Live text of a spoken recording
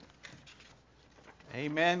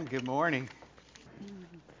Amen. Good morning.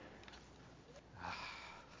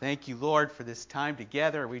 Thank you, Lord, for this time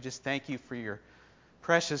together. We just thank you for your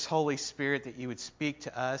precious Holy Spirit, that you would speak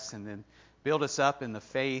to us and then build us up in the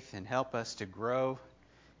faith and help us to grow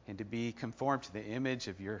and to be conformed to the image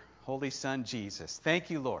of your Holy Son, Jesus. Thank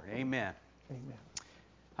you, Lord. Amen.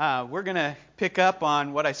 We're going to pick up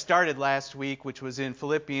on what I started last week, which was in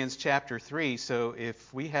Philippians chapter 3. So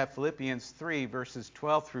if we have Philippians 3, verses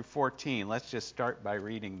 12 through 14, let's just start by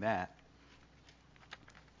reading that.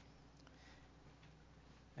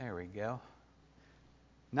 There we go.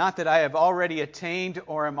 Not that I have already attained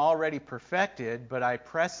or am already perfected, but I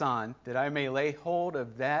press on that I may lay hold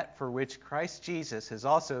of that for which Christ Jesus has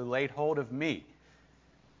also laid hold of me.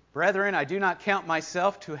 Brethren, I do not count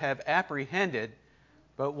myself to have apprehended,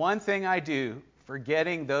 but one thing I do,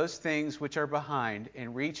 forgetting those things which are behind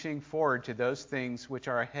and reaching forward to those things which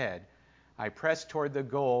are ahead, I press toward the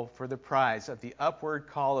goal for the prize of the upward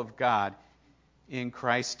call of God in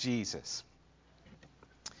Christ Jesus.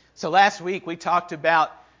 So last week we talked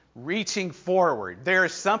about reaching forward. There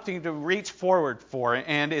is something to reach forward for,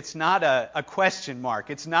 and it's not a question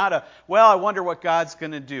mark. It's not I wonder what God's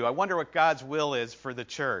going to do. I wonder what God's will is for the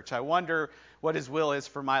church. I wonder what His will is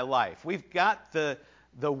for my life. We've got the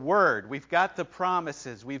Word. We've got the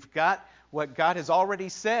promises. We've got what God has already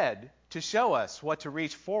said to show us what to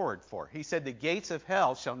reach forward for. He said the gates of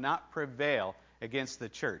hell shall not prevail against the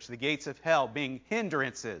church. The gates of hell being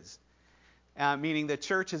hindrances. Meaning the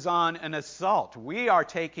church is on an assault. We are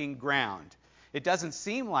taking ground. It doesn't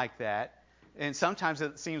seem like that, and sometimes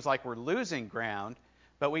it seems like we're losing ground,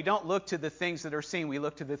 but we don't look to the things that are seen. We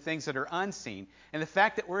look to the things that are unseen. And the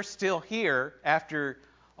fact that we're still here after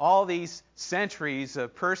all these centuries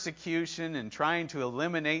of persecution and trying to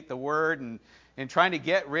eliminate the Word and trying to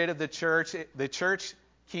get rid of the church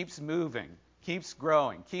keeps moving, keeps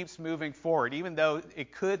growing, keeps moving forward, even though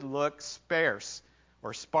it could look sparse.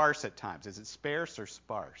 Or sparse at times. Is it sparse or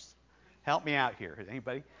sparse? Help me out here.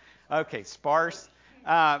 Anybody? Okay, sparse.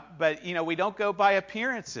 But, we don't go by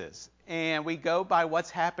appearances. And we go by what's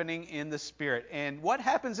happening in the Spirit. And what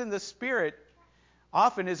happens in the Spirit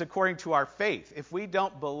often is according to our faith. If we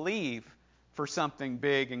don't believe for something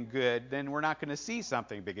big and good, then we're not going to see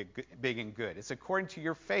something big and good. It's according to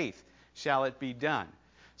your faith shall it be done.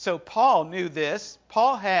 So Paul knew this.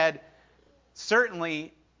 Paul had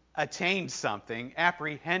certainly attained something,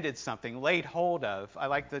 apprehended something, laid hold of. I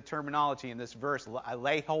like the terminology in this verse. I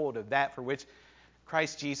lay hold of that for which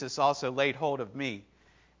Christ Jesus also laid hold of me.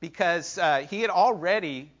 Because he had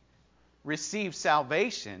already received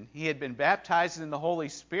salvation. He had been baptized in the Holy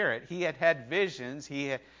Spirit. He had had visions. He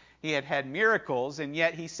had had miracles. And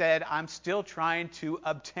yet he said, I'm still trying to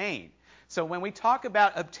obtain. So when we talk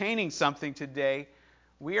about obtaining something today,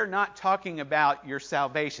 we are not talking about your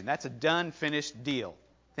salvation. That's a done, finished deal.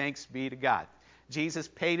 Thanks be to God. Jesus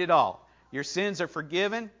paid it all. Your sins are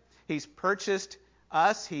forgiven. He's purchased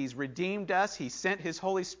us. He's redeemed us. He sent His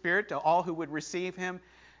Holy Spirit to all who would receive Him.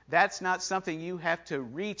 That's not something you have to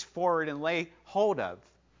reach forward and lay hold of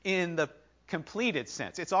in the completed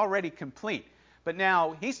sense. It's already complete. But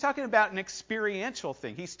now He's talking about an experiential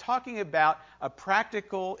thing. He's talking about a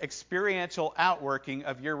practical, experiential outworking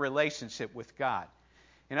of your relationship with God.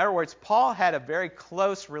 In other words, Paul had a very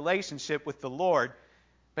close relationship with the Lord,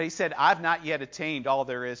 but he said, I've not yet attained all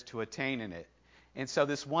there is to attain in it. And so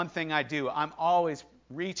this one thing I do, I'm always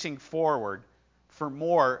reaching forward for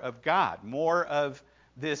more of God, more of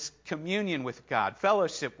this communion with God,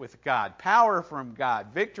 fellowship with God, power from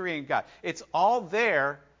God, victory in God. It's all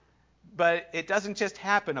there, but it doesn't just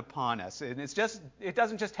happen upon us. And it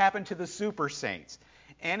doesn't just happen to the super saints.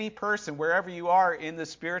 Any person, wherever you are in the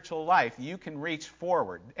spiritual life, you can reach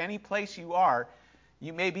forward. Any place you are,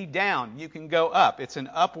 you may be down. You can go up. It's an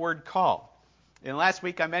upward call. And last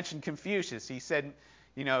week I mentioned Confucius. He said,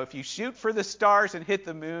 if you shoot for the stars and hit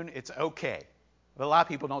the moon, it's okay. But a lot of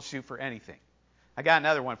people don't shoot for anything. I got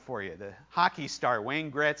another one for you. The hockey star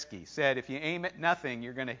Wayne Gretzky said, if you aim at nothing,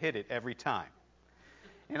 you're going to hit it every time.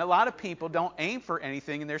 And a lot of people don't aim for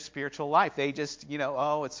anything in their spiritual life. They just,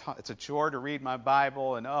 it's a chore to read my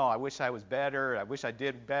Bible, and I wish I was better. I wish I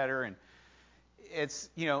did better. And it's,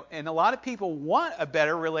 and a lot of people want a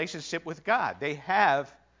better relationship with God. They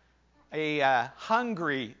have a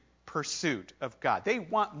hungry pursuit of God. They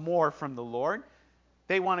want more from the Lord.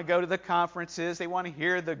 They want to go to the conferences. They want to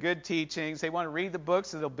hear the good teachings. They want to read the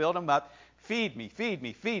books that'll build them up. Feed me, feed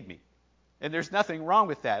me, feed me. And there's nothing wrong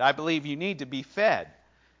with that. I believe you need to be fed.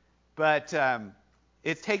 But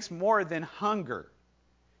it takes more than hunger.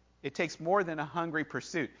 It takes more than a hungry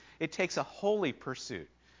pursuit. It takes a holy pursuit.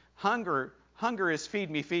 Hunger is feed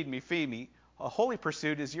me, feed me, feed me. A holy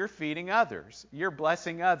pursuit is you're feeding others, you're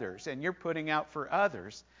blessing others, and you're putting out for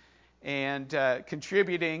others, and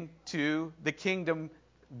contributing to the kingdom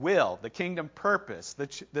will, the kingdom purpose,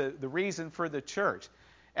 the reason for the church.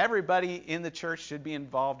 Everybody in the church should be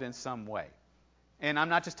involved in some way. And I'm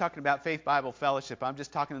not just talking about Faith Bible Fellowship. I'm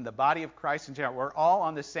just talking in the body of Christ in general. We're all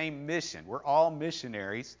on the same mission. We're all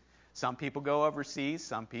missionaries. Some people go overseas.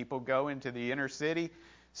 Some people go into the inner city.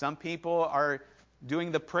 Some people are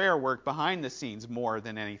doing the prayer work behind the scenes more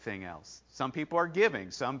than anything else. Some people are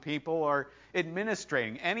giving. Some people are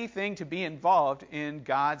administrating. Anything to be involved in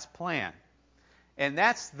God's plan. And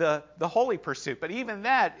that's the holy pursuit. But even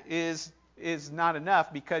that is not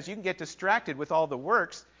enough, because you can get distracted with all the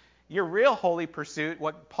works. Your real holy pursuit,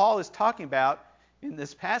 what Paul is talking about in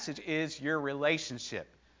this passage, is your relationship.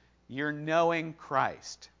 You're knowing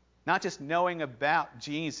Christ. Not just knowing about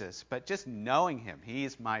Jesus, but just knowing him. He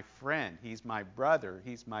is my friend. He's my brother.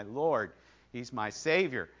 He's my Lord. He's my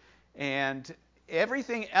Savior. And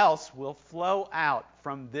everything else will flow out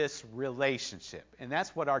from this relationship. And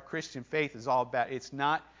that's what our Christian faith is all about. It's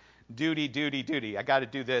not duty, duty, duty. I got to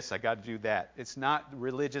do this. I got to do that. It's not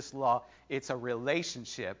religious law. It's a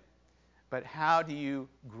relationship. But how do you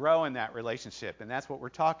grow in that relationship? And that's what we're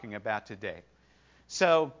talking about today.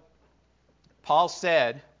 So, Paul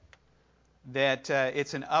said that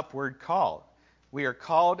it's an upward call. We are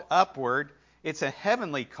called upward. It's a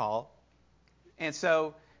heavenly call. And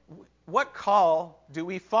so, what call do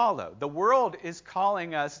we follow? The world is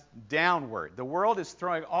calling us downward. The world is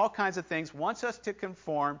throwing all kinds of things, wants us to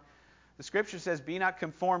conform. The Scripture says, be not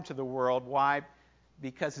conformed to the world. Why?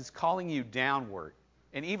 Because it's calling you downward.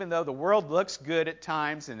 And even though the world looks good at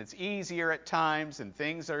times, and it's easier at times, and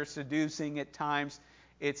things are seducing at times,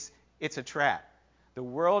 it's a trap. The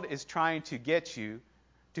world is trying to get you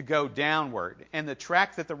to go downward. And the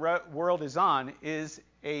track that the world is on is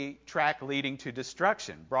a track leading to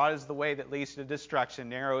destruction. Broad is the way that leads to destruction.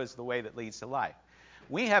 Narrow is the way that leads to life.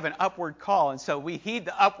 We have an upward call, and so we heed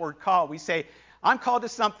the upward call. We say, I'm called to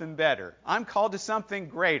something better. I'm called to something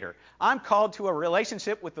greater. I'm called to a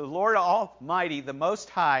relationship with the Lord Almighty, the Most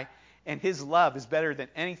High, and His love is better than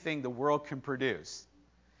anything the world can produce.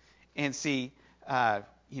 And see,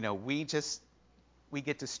 we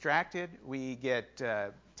get distracted. We get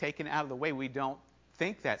taken out of the way. We don't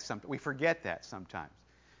think that sometimes. We forget that sometimes.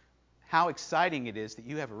 How exciting it is that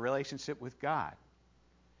you have a relationship with God.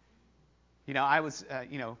 I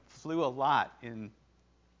flew a lot in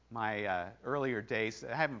my earlier days.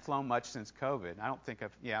 I haven't flown much since COVID. I don't think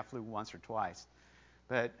I flew once or twice.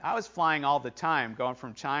 But I was flying all the time, going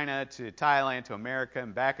from China to Thailand to America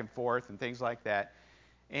and back and forth and things like that.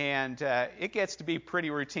 And it gets to be pretty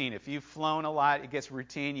routine. If you've flown a lot, it gets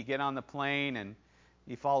routine. You get on the plane and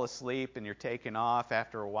you fall asleep and you're taken off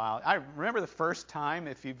after a while. I remember the first time,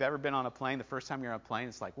 if you've ever been on a plane, the first time you're on a plane,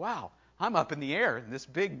 it's like, wow, I'm up in the air in this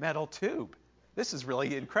big metal tube. This is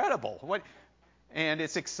really incredible. And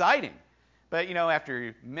it's exciting. But,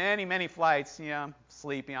 after many, many flights, I'm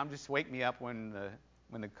sleeping. I'm just wake me up when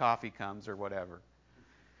the coffee comes or whatever.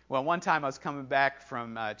 Well, one time I was coming back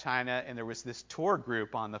from China, and there was this tour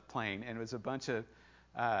group on the plane, and it was a bunch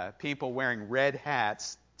of people wearing red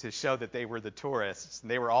hats to show that they were the tourists.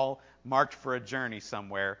 And they were all marked for a journey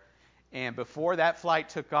somewhere. And before that flight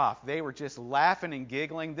took off, they were just laughing and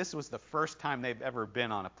giggling. This was the first time they've ever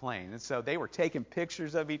been on a plane. And so they were taking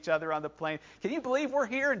pictures of each other on the plane. Can you believe we're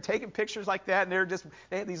here and taking pictures like that? And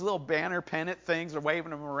they had these little banner pennant things, they're waving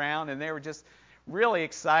them around, and they were just really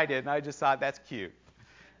excited. And I just thought, that's cute.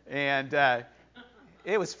 And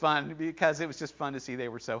it was fun because it was just fun to see they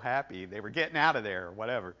were so happy. They were getting out of there or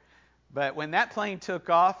whatever. But when that plane took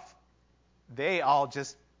off, they all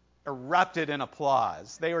just erupted in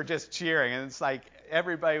applause. They were just cheering, and it's like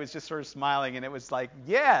everybody was just sort of smiling, and it was like,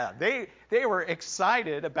 yeah, they were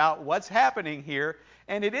excited about what's happening here,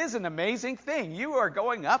 and it is an amazing thing. You are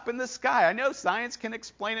going up in the sky. I know science can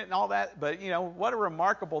explain it and all that, but what a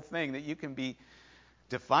remarkable thing that you can be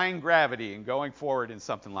defying gravity and going forward in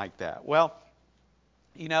something like that. Well,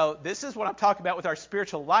 this is what I'm talking about with our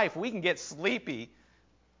spiritual life. We can get sleepy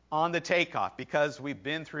on the takeoff because we've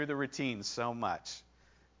been through the routine so much.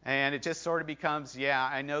 And it just sort of becomes,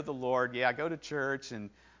 I know the Lord. I go to church, and,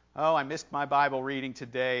 I missed my Bible reading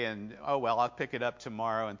today, and, I'll pick it up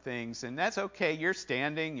tomorrow and things. And that's okay. You're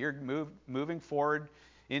standing. You're moving forward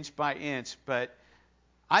inch by inch. But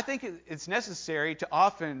I think it's necessary to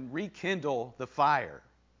often rekindle the fire.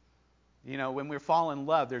 When we fall in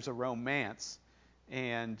love, there's a romance.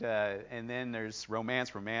 And then there's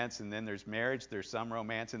romance, and then there's marriage, there's some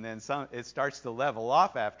romance, and then it starts to level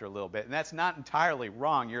off after a little bit. And that's not entirely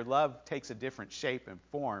wrong. Your love takes a different shape and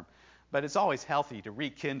form. But it's always healthy to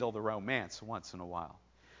rekindle the romance once in a while.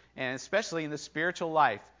 And especially in the spiritual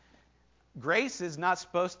life, grace is not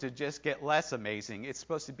supposed to just get less amazing. It's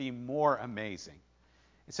supposed to be more amazing.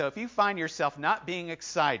 And so if you find yourself not being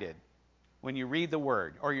excited when you read the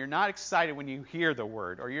Word, or you're not excited when you hear the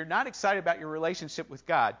Word, or you're not excited about your relationship with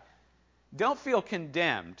God, don't feel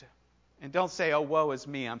condemned. And don't say, oh, woe is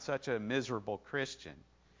me, I'm such a miserable Christian.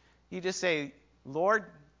 You just say, Lord,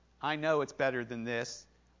 I know it's better than this.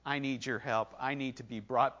 I need your help. I need to be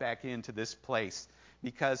brought back into this place,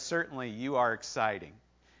 because certainly you are exciting.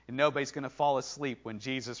 And nobody's going to fall asleep when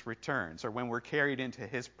Jesus returns or when we're carried into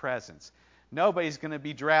his presence. Nobody's going to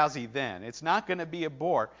be drowsy then. It's not going to be a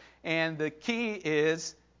bore. And the key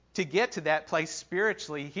is to get to that place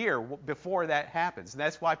spiritually here before that happens. And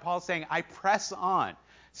that's why Paul's saying, I press on.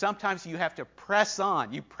 Sometimes you have to press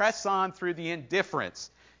on. You press on through the indifference.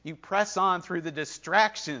 You press on through the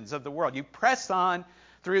distractions of the world. You press on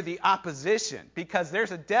through the opposition, because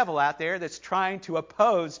there's a devil out there that's trying to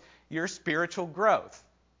oppose your spiritual growth.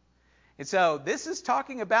 And so this is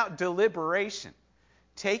talking about deliberation,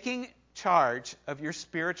 taking charge of your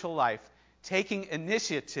spiritual life, taking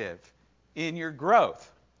initiative in your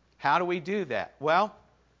growth. How do we do that? Well,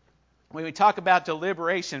 when we talk about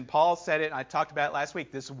deliberation, Paul said it, and I talked about it last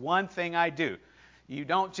week, this one thing I do. You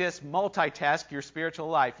don't just multitask your spiritual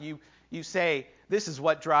life. You say, this is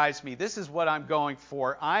what drives me. This is what I'm going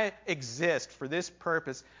for. I exist for this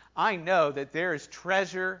purpose. I know that there is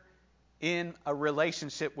treasure in a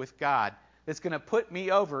relationship with God that's going to put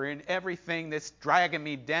me over in everything that's dragging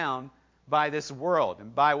me down by this world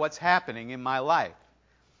and by what's happening in my life.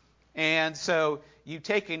 And so you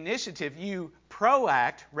take initiative. You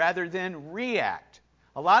proact rather than react.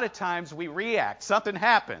 A lot of times we react. Something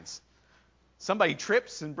happens. Somebody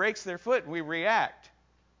trips and breaks their foot and we react,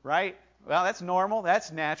 right? Well, that's normal.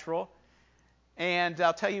 That's natural. And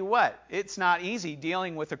I'll tell you what, it's not easy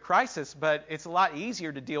dealing with a crisis, but it's a lot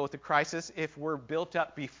easier to deal with a crisis if we're built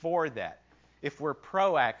up before that, if we're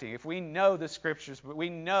proacting, if we know the Scriptures, but we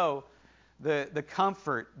know the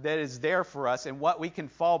comfort that is there for us and what we can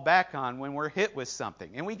fall back on when we're hit with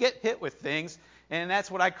something. And we get hit with things, and that's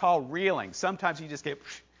what I call reeling. Sometimes you just get,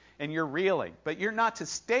 and you're reeling. But you're not to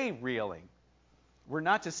stay reeling. We're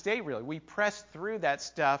not to stay reeling. We press through that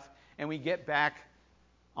stuff, and we get back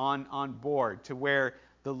on board to where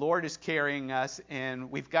the Lord is carrying us, and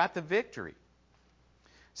we've got the victory.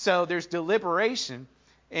 So there's deliberation.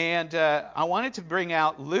 And I wanted to bring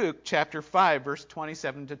out Luke chapter 5, verse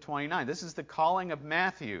 27 to 29. This is the calling of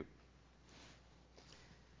Matthew.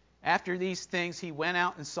 After these things, he went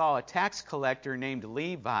out and saw a tax collector named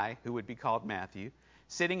Levi, who would be called Matthew,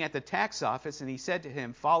 sitting at the tax office, and he said to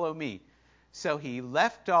him, "Follow me." So he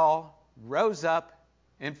left all, rose up,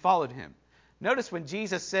 and followed him. Notice when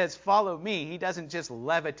Jesus says, "Follow me," he doesn't just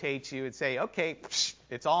levitate you and say, "Okay,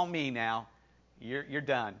 it's all me now. You're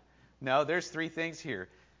done." No, there's three things here.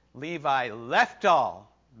 Levi left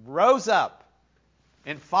all, rose up,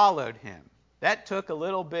 and followed him. That took a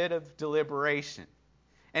little bit of deliberation.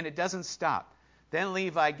 And it doesn't stop. Then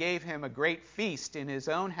Levi gave him a great feast in his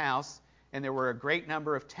own house, and there were a great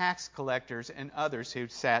number of tax collectors and others who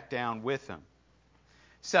sat down with him.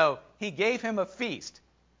 So he gave him a feast.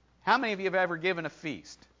 How many of you have ever given a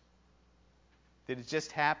feast? Did it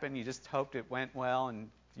just happen? You just hoped it went well and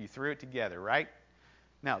you threw it together, right?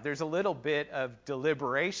 Now, there's a little bit of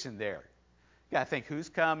deliberation there. You got to think, who's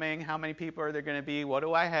coming? How many people are there going to be? What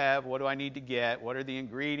do I have? What do I need to get? What are the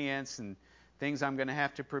ingredients and things I'm going to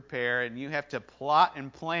have to prepare? And you have to plot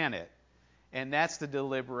and plan it. And that's the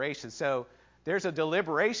deliberation. So there's a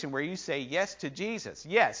deliberation where you say yes to Jesus.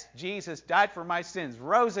 Yes, Jesus died for my sins,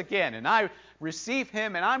 rose again, and I receive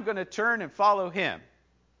him, and I'm going to turn and follow him.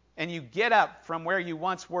 And you get up from where you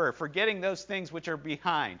once were, forgetting those things which are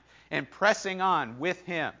behind, and pressing on with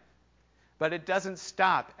him. But it doesn't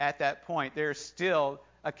stop at that point. There's still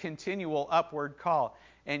a continual upward call.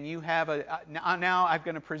 And you have now I'm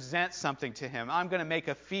going to present something to him. I'm going to make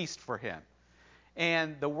a feast for him.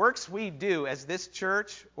 And the works we do as this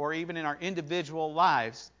church, or even in our individual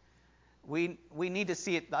lives, we need to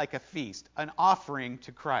see it like a feast, an offering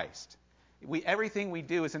to Christ. Everything we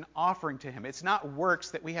do is an offering to him. It's not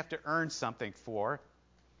works that we have to earn something for,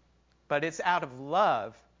 but it's out of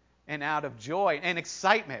love and out of joy and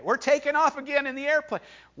excitement. We're taking off again in the airplane.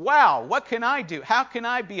 Wow, what can I do? How can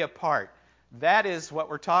I be a part? That is what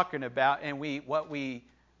we're talking about, and what we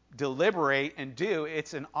deliberate and do,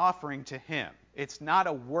 it's an offering to him. It's not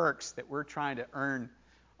a works that we're trying to earn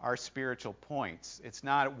our spiritual points. It's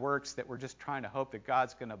not works that we're just trying to hope that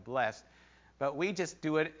God's going to bless. But we just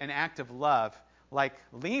do it an act of love, like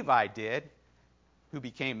Levi did, who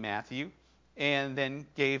became Matthew, and then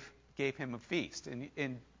gave gave him a feast.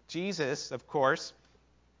 And Jesus, of course,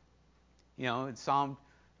 in Psalm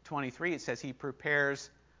 23 it says he prepares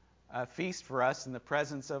a feast for us in the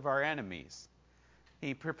presence of our enemies.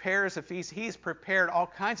 He prepares a feast. He's prepared all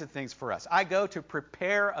kinds of things for us. I go to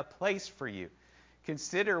prepare a place for you.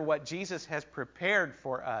 Consider what Jesus has prepared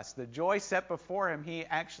for us. The joy set before him, he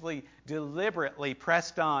actually deliberately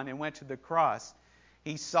pressed on and went to the cross.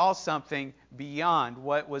 He saw something beyond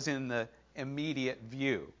what was in the immediate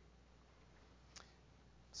view.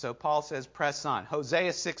 So Paul says, press on.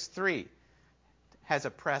 Hosea 6:3 has a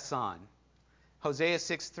press on. Hosea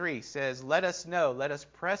 6:3 says, let us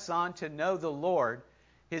press on to know the Lord.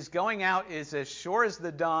 His going out is as sure as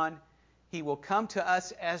the dawn. He will come to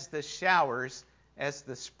us as the showers, as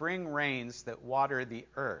the spring rains that water the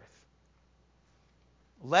earth.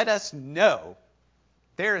 Let us know.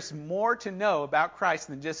 There is more to know about Christ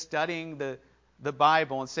than just studying the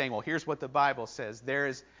Bible and saying, well, here's what the Bible says.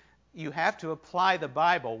 You have to apply the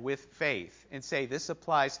Bible with faith and say, this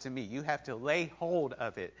applies to me. You have to lay hold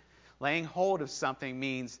of it. Laying hold of something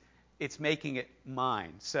means it's making it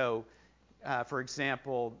mine. So, for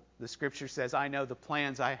example, the Scripture says, I know the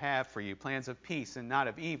plans I have for you, plans of peace and not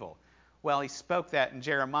of evil. Well, he spoke that in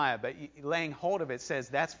Jeremiah, but laying hold of it says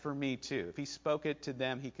that's for me too. If he spoke it to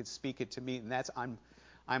them, he could speak it to me, and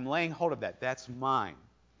I'm laying hold of that. That's mine.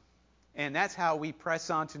 And that's how we press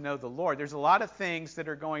on to know the Lord. There's a lot of things that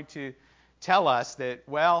are going to tell us that,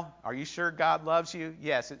 well, are you sure God loves you?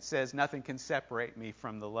 Yes, it says nothing can separate me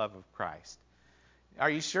from the love of Christ. Are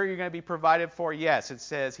you sure you're going to be provided for? Yes, it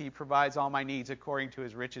says he provides all my needs according to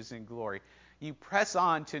his riches and glory. You press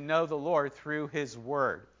on to know the Lord through his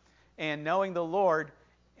word. And knowing the Lord,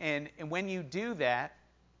 and when you do that,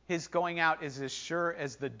 his going out is as sure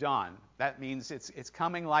as the dawn. That means it's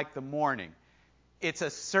coming like the morning. It's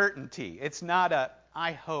a certainty. It's not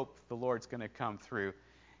I hope the Lord's going to come through.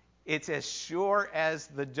 It's as sure as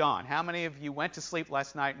the dawn. How many of you went to sleep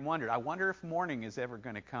last night and wondered, I wonder if morning is ever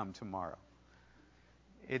going to come tomorrow?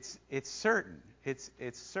 It's certain. It's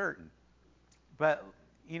certain. But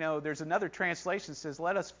there's another translation that says,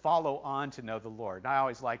 let us follow on to know the Lord. And I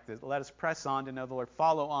always like this. Let us press on to know the Lord.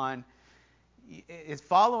 Follow on.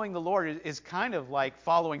 Following the Lord is kind of like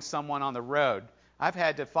following someone on the road. I've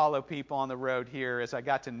had to follow people on the road here as I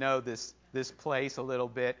got to know this place a little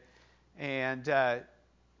bit. And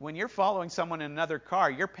when you're following someone in another car,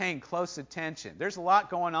 you're paying close attention. There's a lot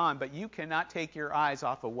going on, but you cannot take your eyes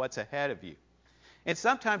off of what's ahead of you. And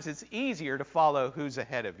sometimes it's easier to follow who's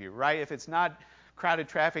ahead of you, right? If it's not crowded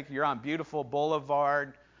traffic, you're on Beautiful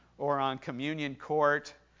Boulevard or on Communion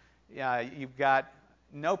Court, you've got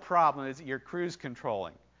no problem. You're cruise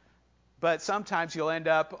controlling. But sometimes you'll end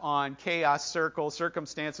up on Chaos Circle,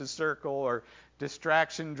 Circumstances Circle, or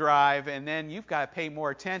Distraction Drive, and then you've got to pay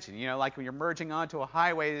more attention. Like when you're merging onto a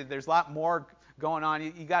highway, there's a lot more going on.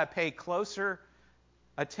 You got to pay closer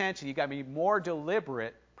attention. You got to be more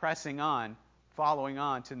deliberate, pressing on, following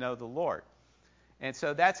on to know the Lord. And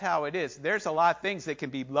so that's how it is. There's a lot of things that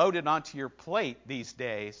can be loaded onto your plate these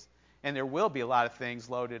days, and there will be a lot of things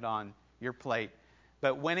loaded on your plate.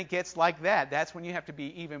 But when it gets like that, that's when you have to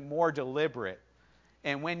be even more deliberate.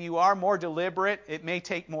 And when you are more deliberate, it may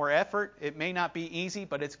take more effort. It may not be easy,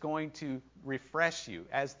 but it's going to refresh you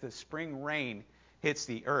as the spring rain hits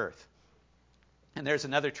the earth. And there's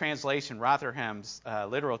another translation, Rotherham's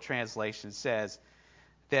literal translation says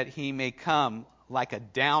that he may come like a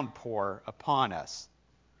downpour upon us.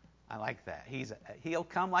 I like that. He'll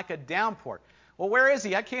come like a downpour. Well, where is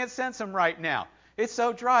he? I can't sense him right now. It's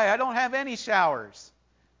so dry. I don't have any showers.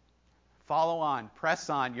 Follow on. Press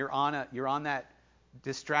on. You're on that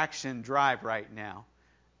distraction drive right now.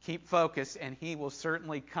 Keep focused, and he will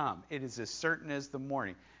certainly come. It is as certain as the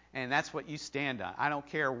morning. And that's what you stand on. I don't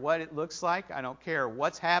care what it looks like. I don't care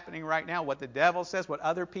what's happening right now, what the devil says, what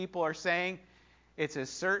other people are saying. It's as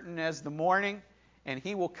certain as the morning, and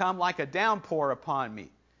he will come like a downpour upon me.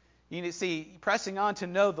 You see, pressing on to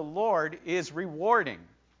know the Lord is rewarding.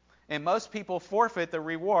 And most people forfeit the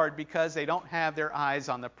reward because they don't have their eyes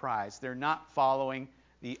on the prize. They're not following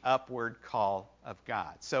the upward call of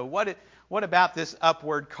God. So what about this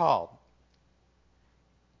upward call?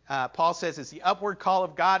 Paul says it's the upward call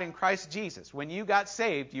of God in Christ Jesus. When you got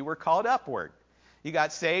saved, you were called upward. You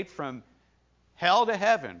got saved from hell to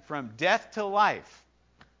heaven, from death to life,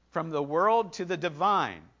 from the world to the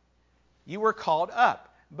divine. You were called up.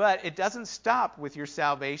 But it doesn't stop with your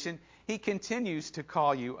salvation. He continues to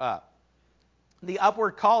call you up. The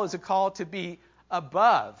upward call is a call to be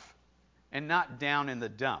above and not down in the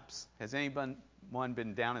dumps. Has anyone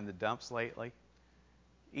been down in the dumps lately?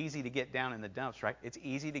 Easy to get down in the dumps, right? It's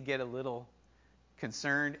easy to get a little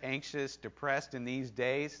concerned, anxious, depressed in these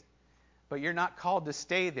days. but you're not called to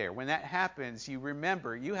stay there. When that happens, you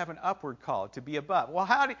remember you have an upward call to be above. Well,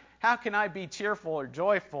 how can I be cheerful or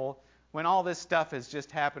joyful when all this stuff has just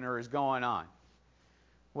happened or is going on?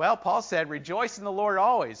 Well, Paul said, rejoice in the Lord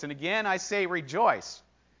always. And again, I say rejoice.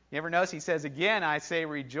 You ever notice he says, again, I say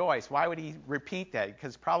rejoice. Why would he repeat that?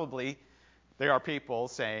 Because probably there are people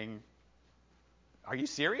saying, are you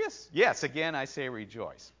serious? Yes, again, I say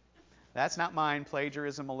rejoice. That's not mine.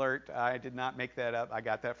 Plagiarism alert. I did not make that up. I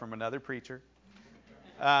got that from another preacher.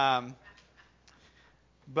 But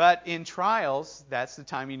in trials, that's the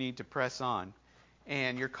time you need to press on.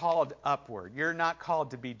 And you're called upward. You're not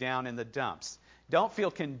called to be down in the dumps. Don't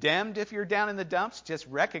feel condemned if you're down in the dumps. Just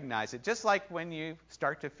recognize it. Just like when you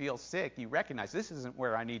start to feel sick, you recognize this isn't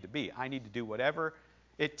where I need to be. I need to do whatever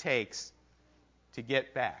it takes to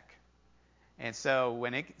get back. And so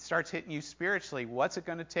when it starts hitting you spiritually, what's it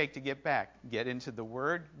going to take to get back? Get into the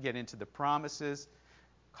Word, get into the promises,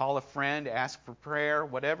 call a friend, ask for prayer,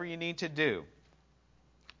 whatever you need to do.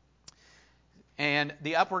 And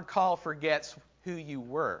the upward call forgets who you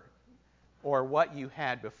were or what you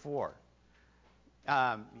had before.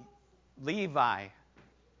 Levi,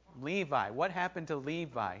 what happened to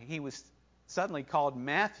Levi? He was suddenly called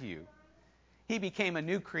Matthew. He became a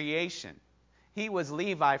new creation. He was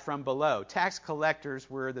Levi from below. Tax collectors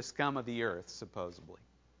were the scum of the earth, supposedly.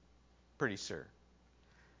 Pretty sure.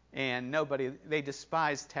 And they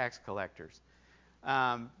despised tax collectors.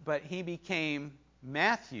 But he became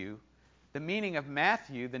Matthew. The meaning of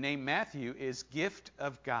Matthew, the name Matthew, is gift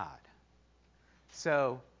of God.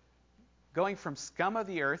 So, going from scum of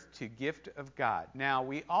the earth to gift of God. Now,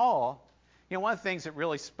 we all, one of the things that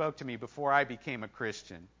really spoke to me before I became a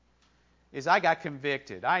Christian is I got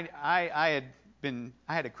convicted. I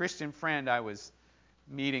had a Christian friend I was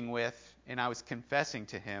meeting with, and I was confessing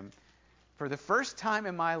to him, for the first time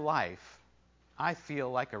in my life, I feel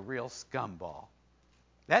like a real scumball.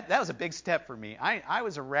 That was a big step for me. I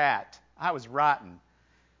was a rat. I was rotten.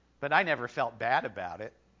 But I never felt bad about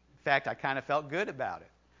it. In fact, I kind of felt good about it.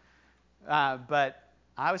 But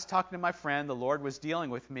I was talking to my friend. The Lord was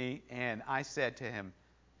dealing with me, and I said to him,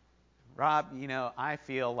 Rob, I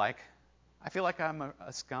feel like I'm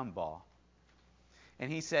a scumball.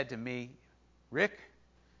 And he said to me, Rick,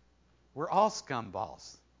 we're all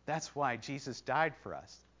scumballs. That's why Jesus died for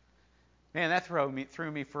us. Man, that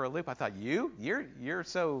threw me for a loop. I thought, you're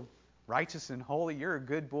so righteous and holy. You're a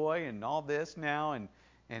good boy and all this now,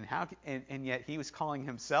 and yet he was calling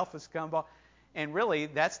himself a scumball. And really,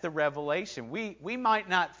 that's the revelation. We might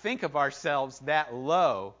not think of ourselves that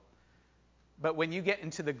low, but when you get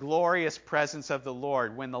into the glorious presence of the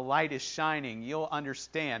Lord, when the light is shining, you'll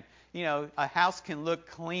understand. A house can look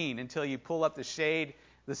clean until you pull up the shade,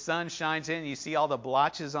 the sun shines in, and you see all the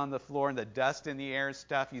blotches on the floor and the dust in the air and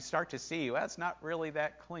stuff. You start to see, well, it's not really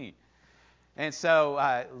that clean. And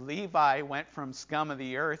so Levi went from scum of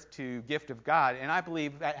the earth to gift of God, and I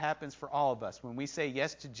believe that happens for all of us. When we say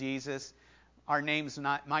yes to Jesus, our names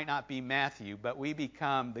might not be Matthew, but we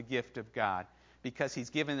become the gift of God because he's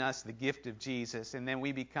given us the gift of Jesus, and then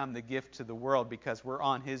we become the gift to the world because we're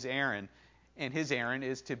on his errand, and his errand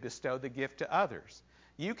is to bestow the gift to others.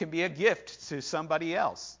 You can be a gift to somebody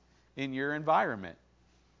else in your environment.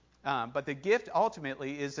 But the gift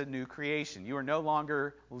ultimately is a new creation. You are no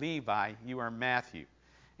longer Levi, you are Matthew.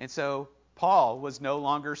 And so Paul was no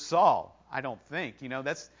longer Saul, I don't think.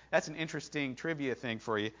 That's an interesting trivia thing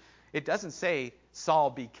for you. It doesn't say Saul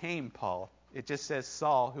became Paul. It just says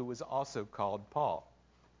Saul, who was also called Paul.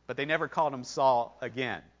 But they never called him Saul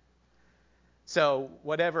again. So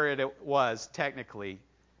whatever it was, technically,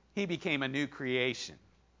 he became a new creation.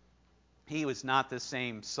 He was not the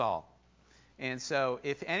same Saul. And so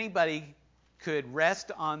if anybody could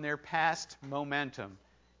rest on their past momentum,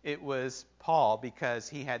 it was Paul, because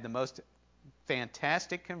he had the most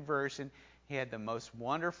fantastic conversion. He had the most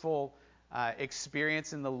wonderful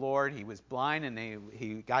experience in the Lord. He was blind, and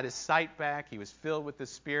he got his sight back. He was filled with the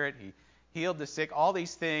Spirit. He healed the sick, all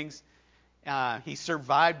these things. He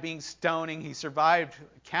survived being stoning. He survived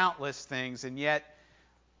countless things, and yet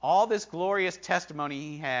all this glorious testimony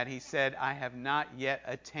he had, he said, I have not yet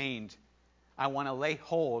attained. I want to lay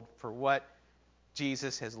hold for what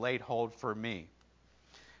Jesus has laid hold for me.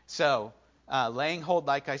 So, laying hold,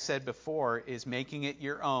 like I said before, is making it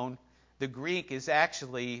your own. The Greek is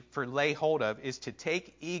actually, for lay hold of, is to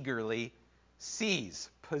take eagerly, seize,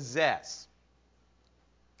 possess.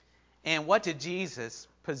 And what did Jesus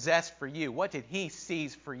possess for you? What did he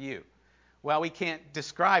seize for you? Well, we can't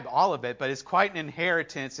describe all of it, but it's quite an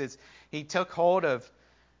inheritance. He took hold of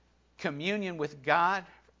communion with God,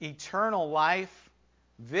 eternal life,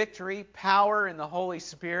 victory, power in the Holy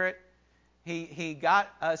Spirit, He got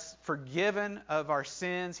us forgiven of our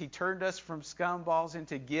sins. He turned us from scumballs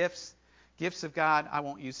into gifts of God. I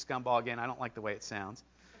won't use scumball again. I don't like the way it sounds.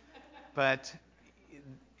 But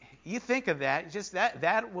you think of that, just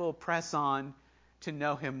that will press on to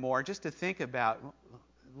know him more. Just to think about,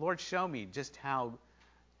 Lord, show me just how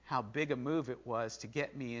big a move it was to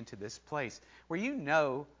get me into this place where you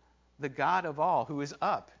know the God of all, who is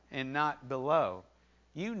up and not below.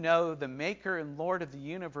 You know the maker and Lord of the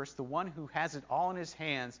universe, the one who has it all in his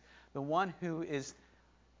hands, the one who is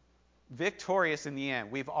victorious in the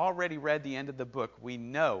end. We've already read the end of the book. We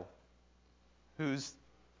know who's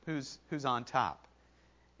on top.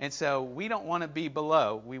 And so we don't want to be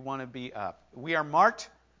below. We want to be up. We are marked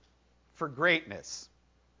for greatness.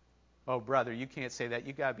 Oh, brother, you can't say that.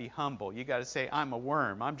 You got to be humble. You got to say, I'm a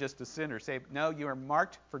worm. I'm just a sinner. Say, no, you are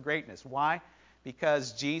marked for greatness. Why?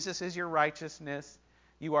 Because Jesus is your righteousness.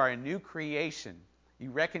 You are a new creation. You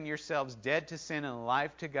reckon yourselves dead to sin and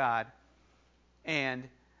alive to God. And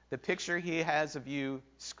the picture he has of you,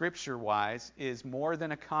 scripture-wise, is more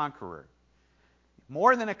than a conqueror.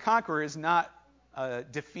 More than a conqueror is not a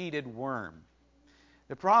defeated worm.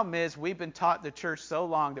 The problem is we've been taught in the church so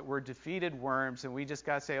long that we're defeated worms and we just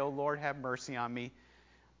got to say, oh, Lord, have mercy on me.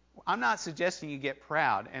 I'm not suggesting you get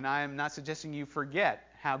proud, and I am not suggesting you forget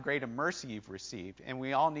how great a mercy you've received. And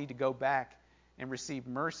we all need to go back and receive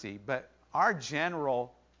mercy. But our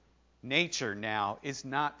general nature now is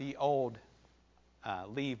not the old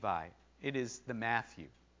Levi. It is the Matthew.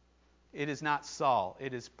 It is not Saul.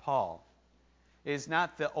 It is Paul. It is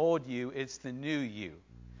not the old you. It's the new you.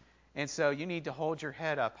 And so you need to hold your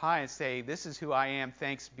head up high and say, this is who I am,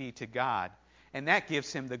 thanks be to God. And that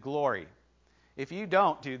gives him the glory. If you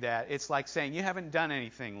don't do that, it's like saying, you haven't done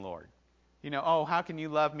anything, Lord. You know, oh, how can you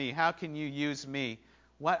love me? How can you use me?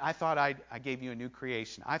 What? I thought I gave you a new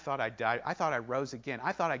creation. I thought I died. I thought I rose again.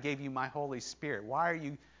 I thought I gave you my Holy Spirit. Why are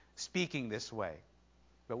you speaking this way?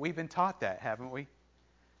 But we've been taught that, haven't we?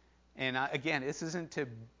 And again, this isn't to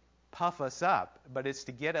puff us up, but it's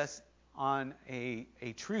to get us on a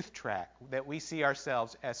truth track that we see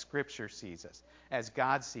ourselves as Scripture sees us, as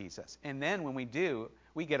God sees us. And then when we do,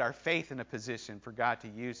 we get our faith in a position for God to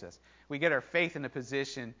use us. We get our faith in a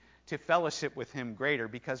position to fellowship with him greater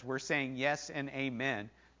because we're saying yes and amen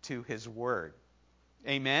to his word.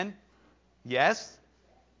 Amen? Yes?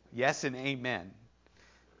 Yes and amen.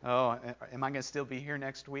 Oh, am I going to still be here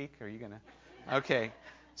next week? Are you going to? Okay.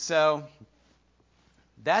 So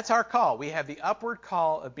that's our call. We have the upward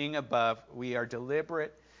call of being above. We are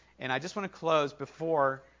deliberate. And I just want to close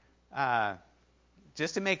before,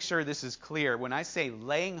 just to make sure this is clear. When I say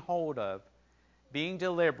laying hold of, being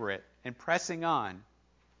deliberate, and pressing on,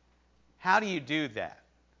 how do you do that?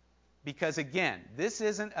 Because again, this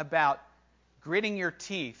isn't about gritting your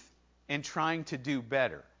teeth and trying to do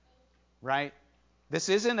better, right? This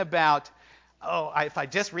isn't about, if I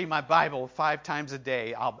just read my Bible 5 times a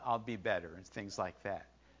day, I'll be better, and things like that.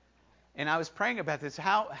 And I was praying about this.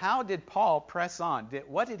 How did Paul press on?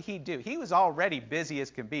 What did he do? He was already busy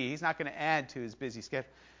as can be. He's not going to add to his busy schedule.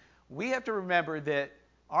 We have to remember that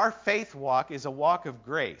our faith walk is a walk of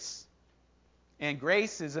grace. And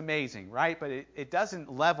grace is amazing, right? But it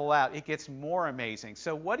doesn't level out. It gets more amazing.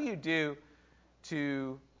 So what do you do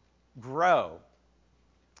to grow?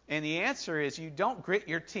 And the answer is you don't grit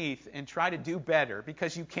your teeth and try to do better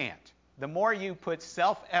because you can't. The more you put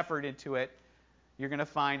self-effort into it, you're going to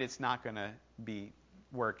find it's not going to be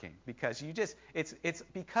working because it's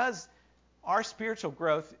because our spiritual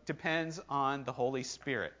growth depends on the Holy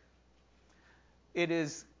Spirit. It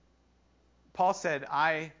is, Paul said,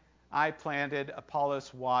 I planted,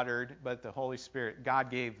 Apollos watered, but the Holy Spirit,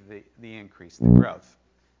 God gave the increase, the growth.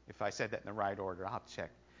 If I said that in the right order, I'll have to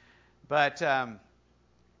check. But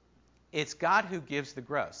it's God who gives the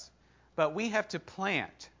growth. But we have to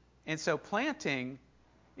plant. And so planting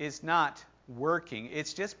is not working.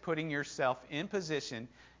 It's just putting yourself in position.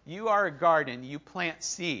 You are a garden. You plant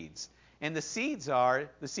seeds. And the seeds are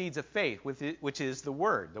the seeds of faith, which is the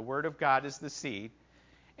Word. The Word of God is the seed.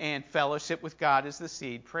 And fellowship with God is the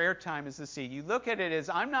seed. Prayer time is the seed. You look at it as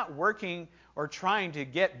I'm not working or trying to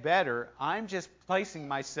get better. I'm just placing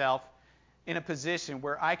myself in a position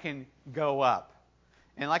where I can go up.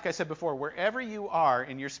 And like I said before, wherever you are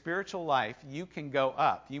in your spiritual life, you can go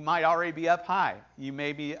up. You might already be up high. You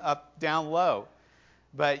may be up, down low.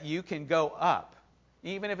 But you can go up,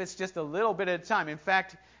 even if it's just a little bit at a time. In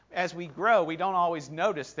fact, as we grow, we don't always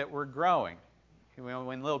notice that we're growing.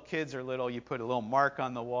 When little kids are little, you put a little mark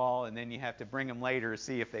on the wall, and then you have to bring them later to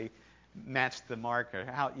see if they match the mark. Or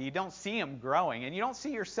how you don't see them growing, and you don't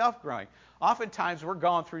see yourself growing. Oftentimes, we're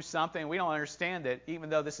going through something, and we don't understand that even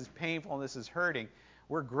though this is painful and this is hurting,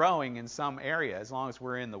 we're growing in some area as long as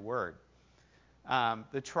we're in the Word.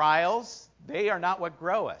 The trials, they are not what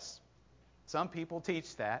grow us. Some people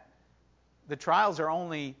teach that. The trials are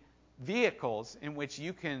only vehicles in which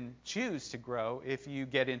you can choose to grow if you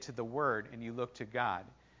get into the Word and you look to God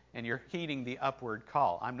and you're heeding the upward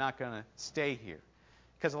call. I'm not going to stay here.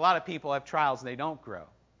 Because a lot of people have trials and they don't grow.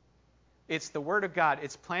 It's the Word of God.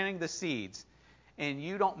 It's planting the seeds. And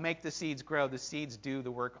you don't make the seeds grow. The seeds do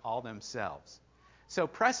the work all themselves. So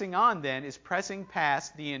pressing on then is pressing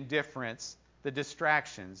past the indifference, the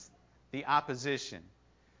distractions, the opposition,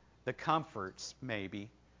 the comforts maybe,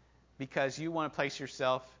 because you want to place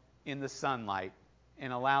yourself in the sunlight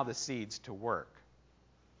and allow the seeds to work.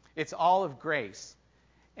 It's all of grace.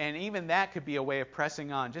 And even that could be a way of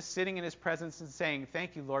pressing on, just sitting in His presence and saying,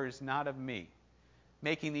 thank you, Lord, it's not of me.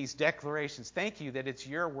 Making these declarations, thank you that it's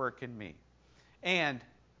your work in me. And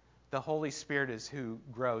the Holy Spirit is who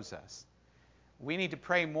grows us. We need to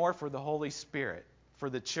pray more for the Holy Spirit, for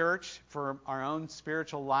the church, for our own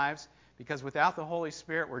spiritual lives, because without the Holy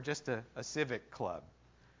Spirit, we're just a civic club,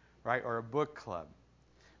 right, or a book club.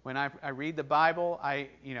 When I read the Bible, I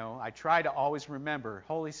try to always remember,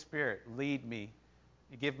 Holy Spirit, lead me,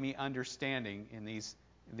 give me understanding in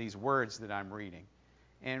these words that I'm reading,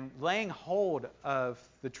 and laying hold of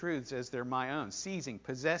the truths as they're my own, seizing,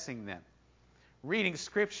 possessing them, reading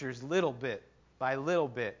scriptures little bit by little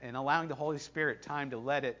bit, and allowing the Holy Spirit time to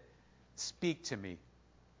let it speak to me.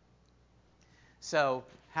 So,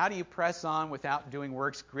 how do you press on without doing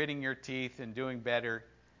works, gritting your teeth, and doing better?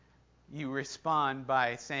 You respond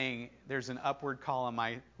by saying, there's an upward call in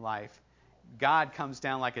my life. God comes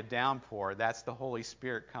down like a downpour. That's the Holy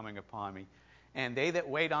Spirit coming upon me. And they that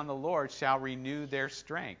wait on the Lord shall renew their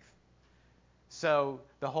strength. So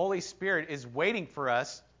the Holy Spirit is waiting for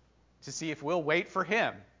us to see if we'll wait for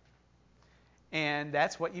Him. And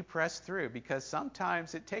that's what you press through, because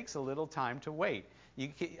sometimes it takes a little time to wait.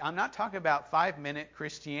 I'm not talking about 5-minute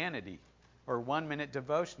Christianity or 1-minute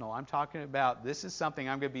devotional. I'm talking about this is something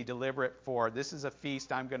I'm going to be deliberate for. This is a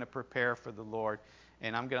feast I'm going to prepare for the Lord,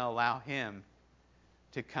 and I'm going to allow Him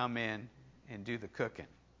to come in and do the cooking.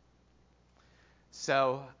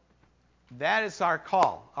 So that is our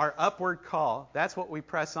call, our upward call. That's what we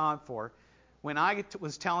press on for. When I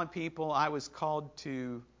was telling people I was called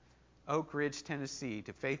to Oak Ridge, Tennessee,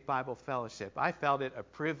 to Faith Bible Fellowship, I felt it a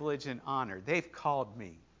privilege and honor. They've called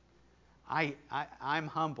me. I'm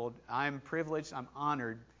humbled. I'm privileged. I'm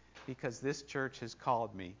honored because this church has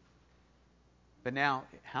called me. But now,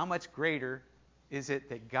 how much greater is it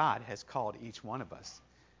that God has called each one of us?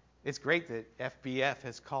 It's great that FBF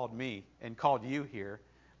has called me and called you here,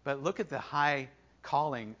 but look at the high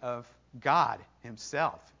calling of God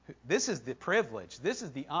Himself. This is the privilege. This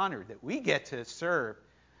is the honor that we get to serve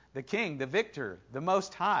the King, the Victor, the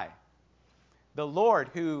Most High, the Lord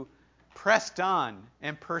who pressed on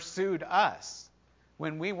and pursued us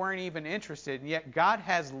when we weren't even interested. And yet God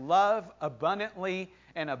has love abundantly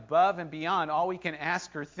and above and beyond all we can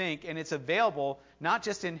ask or think. And it's available not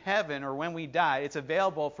just in heaven or when we die. It's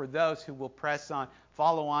available for those who will press on,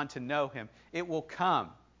 follow on to know Him. It will come.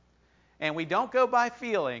 And we don't go by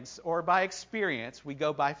feelings or by experience. We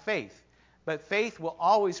go by faith. But faith will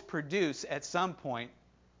always produce at some point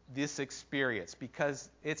this experience, because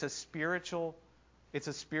it's a spiritual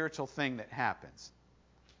thing that happens.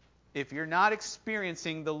 If you're not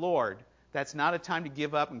experiencing the Lord, that's not a time to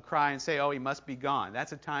give up and cry and say, oh, He must be gone.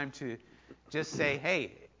 That's a time to just say,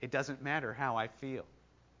 hey, it doesn't matter how I feel.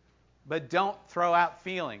 But don't throw out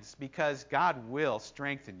feelings, because God will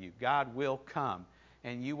strengthen you. God will come,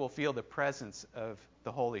 and you will feel the presence of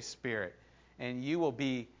the Holy Spirit. And you will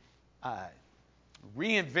be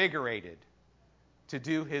reinvigorated to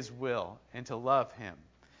do His will and to love Him.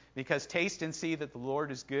 Because taste and see that the Lord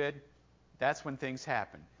is good, that's when things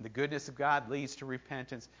happen. The goodness of God leads to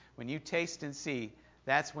repentance. When you taste and see,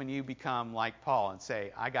 that's when you become like Paul and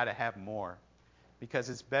say, I got to have more, because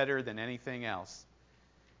it's better than anything else.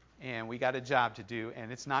 And we got a job to do,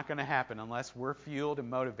 and it's not going to happen unless we're fueled and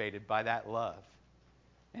motivated by that love.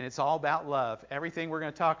 And it's all about love. Everything we're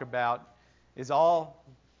going to talk about is all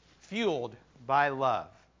fueled by love.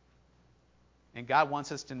 And God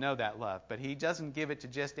wants us to know that love. But He doesn't give it to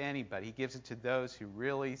just anybody. He gives it to those who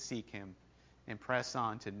really seek Him and press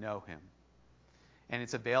on to know Him. And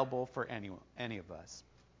it's available for any of us.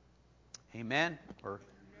 Amen? Or,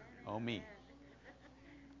 oh me.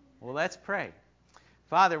 Well, let's pray.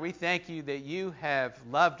 Father, we thank You that You have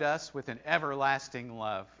loved us with an everlasting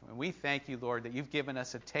love. And we thank You, Lord, that You've given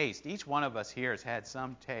us a taste. Each one of us here has had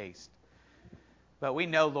some taste. But we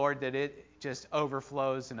know, Lord, that it just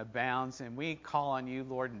overflows and abounds. And we call on You,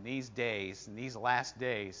 Lord, in these days, in these last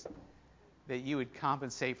days, that you would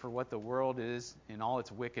compensate for what the world is in all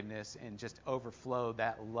its wickedness and just overflow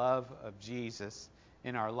that love of Jesus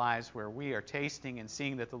in our lives, where we are tasting and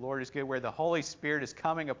seeing that the Lord is good, where the Holy Spirit is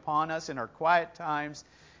coming upon us in our quiet times,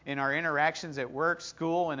 in our interactions at work,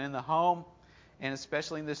 school, and in the home, and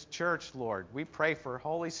especially in this church, Lord. We pray for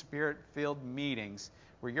Holy Spirit-filled meetings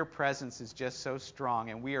where your presence is just so strong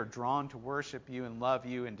and we are drawn to worship you and love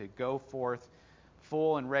you and to go forth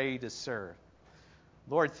full and ready to serve.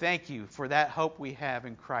 Lord, thank you for that hope we have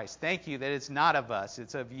in Christ. Thank you that it's not of us,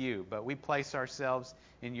 it's of you. But we place ourselves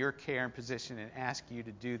in your care and position and ask you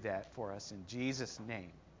to do that for us in Jesus'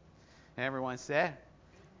 name. And everyone said,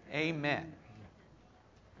 Amen.